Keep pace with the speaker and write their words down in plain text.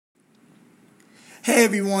Hey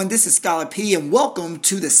everyone, this is Scholar P and welcome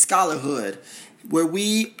to the Scholarhood, where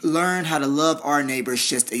we learn how to love our neighbors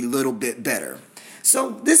just a little bit better.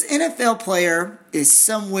 So this NFL player is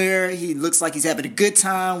somewhere, he looks like he's having a good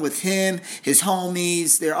time with him, his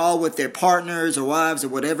homies, they're all with their partners or wives or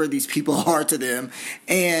whatever these people are to them,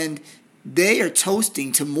 and they are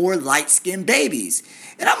toasting to more light-skinned babies.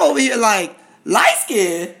 And I'm over here like,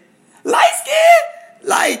 light-skinned? Light-skinned?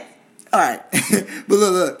 Like, alright, but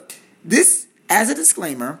look, this, as a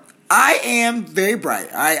disclaimer, I am very bright.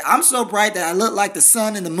 I'm so bright that I look like the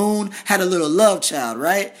sun and the moon had a little love child,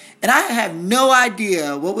 right? And I have no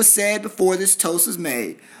idea what was said before this toast was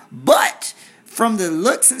made. But from the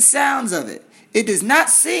looks and sounds of it, it does not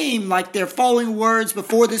seem like their following words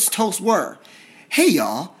before this toast were, "Hey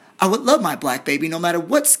y'all, I would love my black baby no matter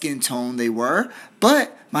what skin tone they were,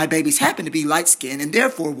 but my babies happen to be light-skinned and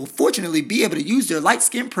therefore will fortunately be able to use their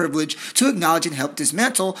light-skin privilege to acknowledge and help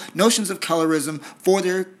dismantle notions of colorism for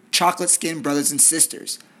their chocolate-skinned brothers and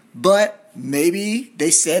sisters." But maybe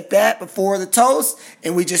they said that before the toast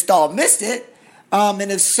and we just all missed it.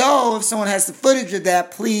 And if so, if someone has the footage of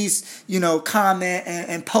that, please, comment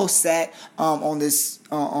and post that on this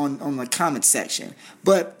on the comment section.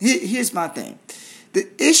 But here's my thing. The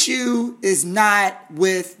issue is not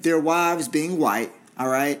with their wives being white, all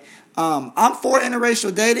right? I'm for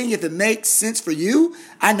interracial dating if it makes sense for you.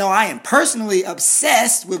 I know I am personally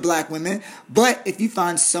obsessed with black women, but if you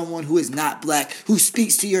find someone who is not black, who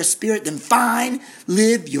speaks to your spirit, then fine,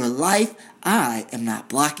 live your life. I am not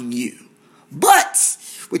blocking you. But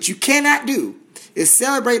what you cannot do is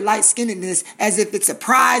celebrate light-skinnedness as if it's a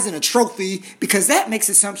prize and a trophy, because that makes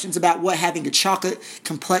assumptions about what having a chocolate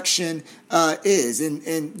complexion is.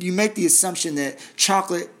 And you make the assumption that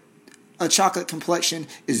a chocolate complexion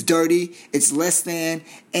is dirty, it's less than,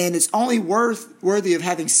 and it's only worthy of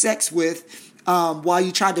having sex with while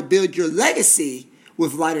you try to build your legacy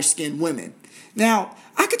with lighter-skinned women. Now,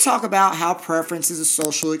 I could talk about how preference is a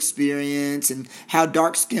social experience and how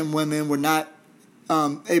dark-skinned women were not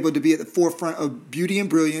able to be at the forefront of beauty and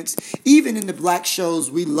brilliance, even in the black shows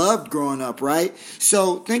we loved growing up, right?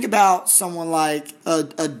 So think about someone like a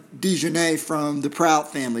DeJournette from The Proud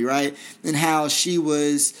Family, right? And how she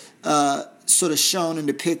was sort of shown and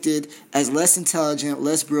depicted as less intelligent,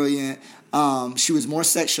 less brilliant. She was more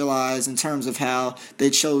sexualized in terms of how they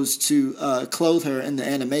chose to clothe her in the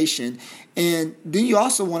animation. And then you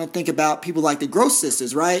also want to think about people like the Gross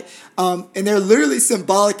Sisters, right? And they're literally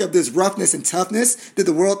symbolic of this roughness and toughness that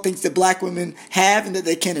the world thinks that black women have and that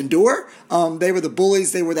they can endure. They were the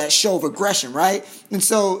bullies. They were that show of aggression, right? And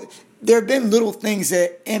so there have been little things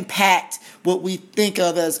that impact what we think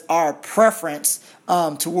of as our preference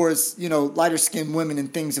towards, lighter-skinned women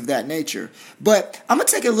and things of that nature. But I'm going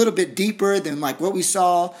to take it a little bit deeper than like what we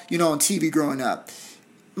saw, on TV growing up.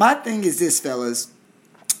 My thing is this, fellas,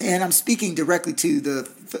 and I'm speaking directly to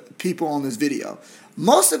the people on this video.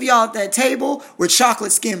 Most of y'all at that table were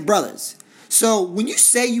chocolate-skinned brothers. So when you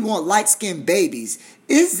say you want light-skinned babies,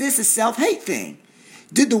 is this a self-hate thing?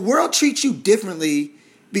 Did the world treat you differently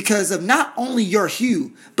because of not only your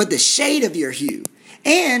hue, but the shade of your hue?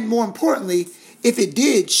 And more importantly, if it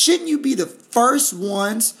did, shouldn't you be the first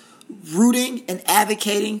ones rooting and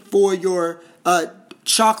advocating for your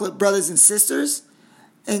chocolate brothers and sisters?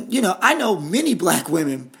 And, I know many black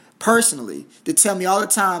women personally that tell me all the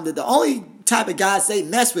time that the only type of guys they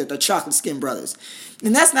mess with are chocolate-skinned brothers.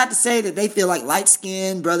 And that's not to say that they feel like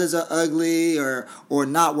light-skinned brothers are ugly or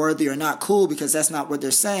not worthy or not cool, because that's not what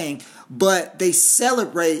they're saying. But they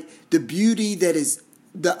celebrate the beauty that is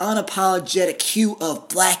the unapologetic hue of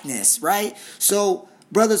blackness, right? So,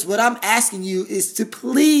 brothers, what I'm asking you is to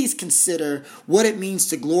please consider what it means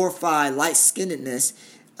to glorify light-skinnedness,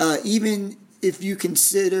 even if you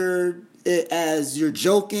consider it as you're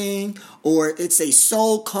joking or it's a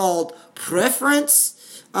so-called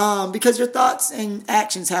preference, because your thoughts and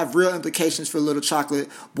actions have real implications for little chocolate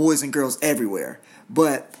boys and girls everywhere.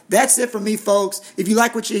 But that's it for me, folks. If you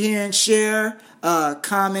like what you're hearing, share,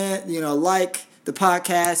 comment, like the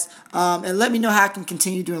podcast, and let me know how I can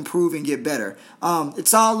continue to improve and get better.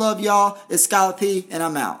 It's all love, y'all. It's Scholar P, and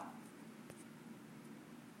I'm out.